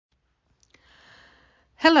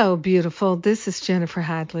Hello, beautiful. This is Jennifer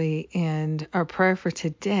Hadley, and our prayer for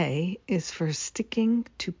today is for sticking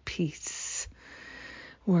to peace.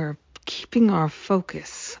 We're keeping our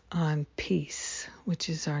focus on peace, which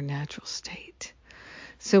is our natural state.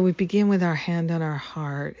 So we begin with our hand on our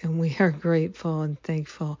heart, and we are grateful and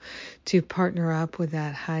thankful to partner up with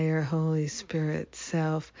that higher Holy Spirit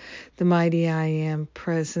self. The mighty I Am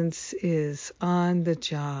presence is on the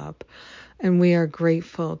job, and we are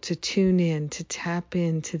grateful to tune in, to tap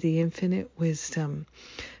into the infinite wisdom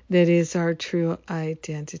that is our true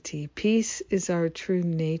identity. Peace is our true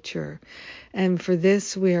nature. And for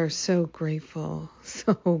this, we are so grateful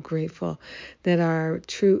that our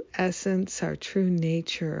true essence, our true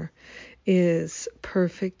nature is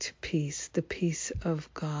perfect peace, the peace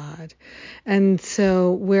of God. And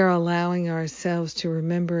so we're allowing ourselves to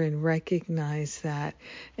remember and recognize that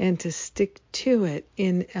and to stick to it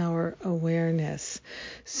in our awareness.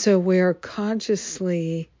 So we're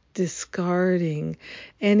consciously discarding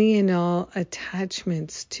any and all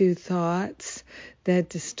attachments to thoughts that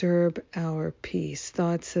disturb our peace,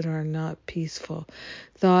 thoughts that are not peaceful,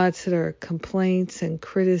 thoughts that are complaints and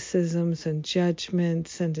criticisms and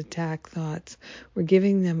judgments and attack thoughts. We're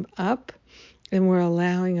giving them up, and we're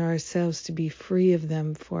allowing ourselves to be free of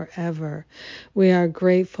them forever. We are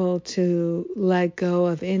grateful to let go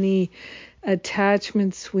of any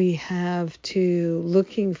attachments we have to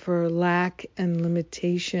looking for lack and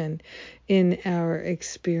limitation in our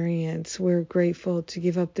experience. We're grateful to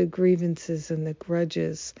give up the grievances and the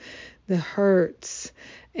grudges, the hurts,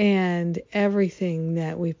 and everything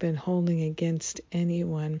that we've been holding against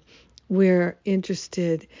anyone. We're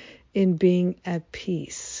interested in being at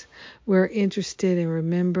peace. We're interested in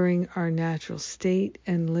remembering our natural state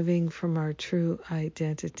and living from our true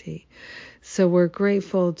identity. So we're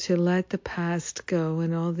grateful to let the past go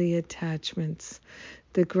and all the attachments,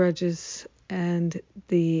 the grudges and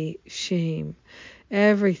the shame,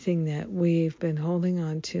 everything that we've been holding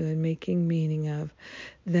on to and making meaning of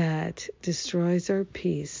that destroys our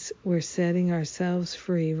peace. We're setting ourselves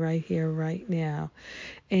free right here, right now.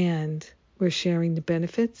 And we're sharing the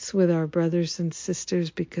benefits with our brothers and sisters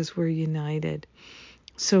because we're united.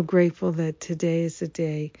 So grateful that today is the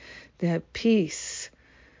day that peace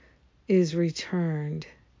is returned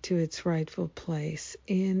to its rightful place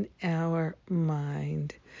in our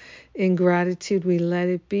mind. In gratitude, we let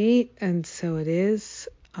it be, and so it is.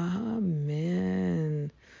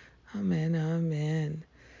 Amen. Amen, amen.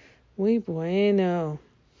 Muy bueno.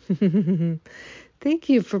 Thank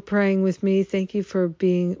you for praying with me. Thank you for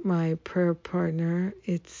being my prayer partner.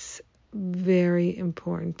 It's very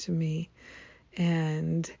important to me,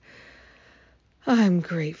 and I'm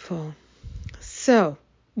grateful. So,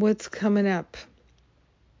 what's coming up?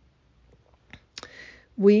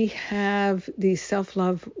 We have the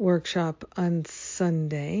self-love workshop on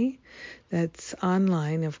Sunday. That's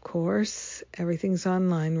online, of course. Everything's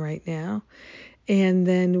online right now. And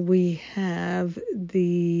then we have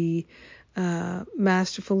the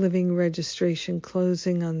Masterful Living registration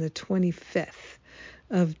closing on the 25th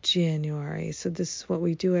of January. So this is what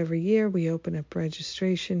we do every year. We open up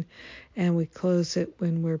registration and we close it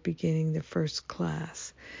when we're beginning the first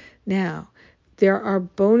class. Now, there are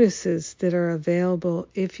bonuses that are available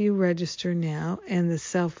if you register now, and the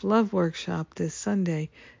self-love workshop this Sunday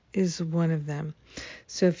is one of them.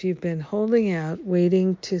 So if you've been holding out,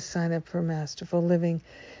 waiting to sign up for Masterful Living,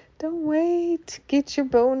 don't wait. Get your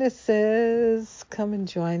bonuses. Come and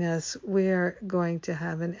join us. We're going to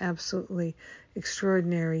have an absolutely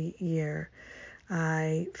extraordinary year.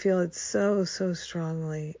 I feel it so, so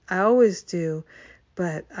strongly. I always do,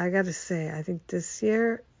 but I got to say, I think this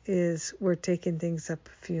year we're taking things up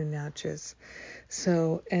a few notches.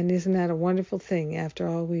 So, and isn't that a wonderful thing after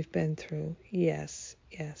all we've been through? Yes,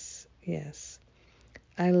 yes, yes.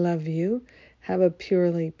 I love you. Have a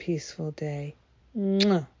purely peaceful day.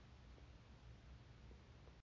 Mwah.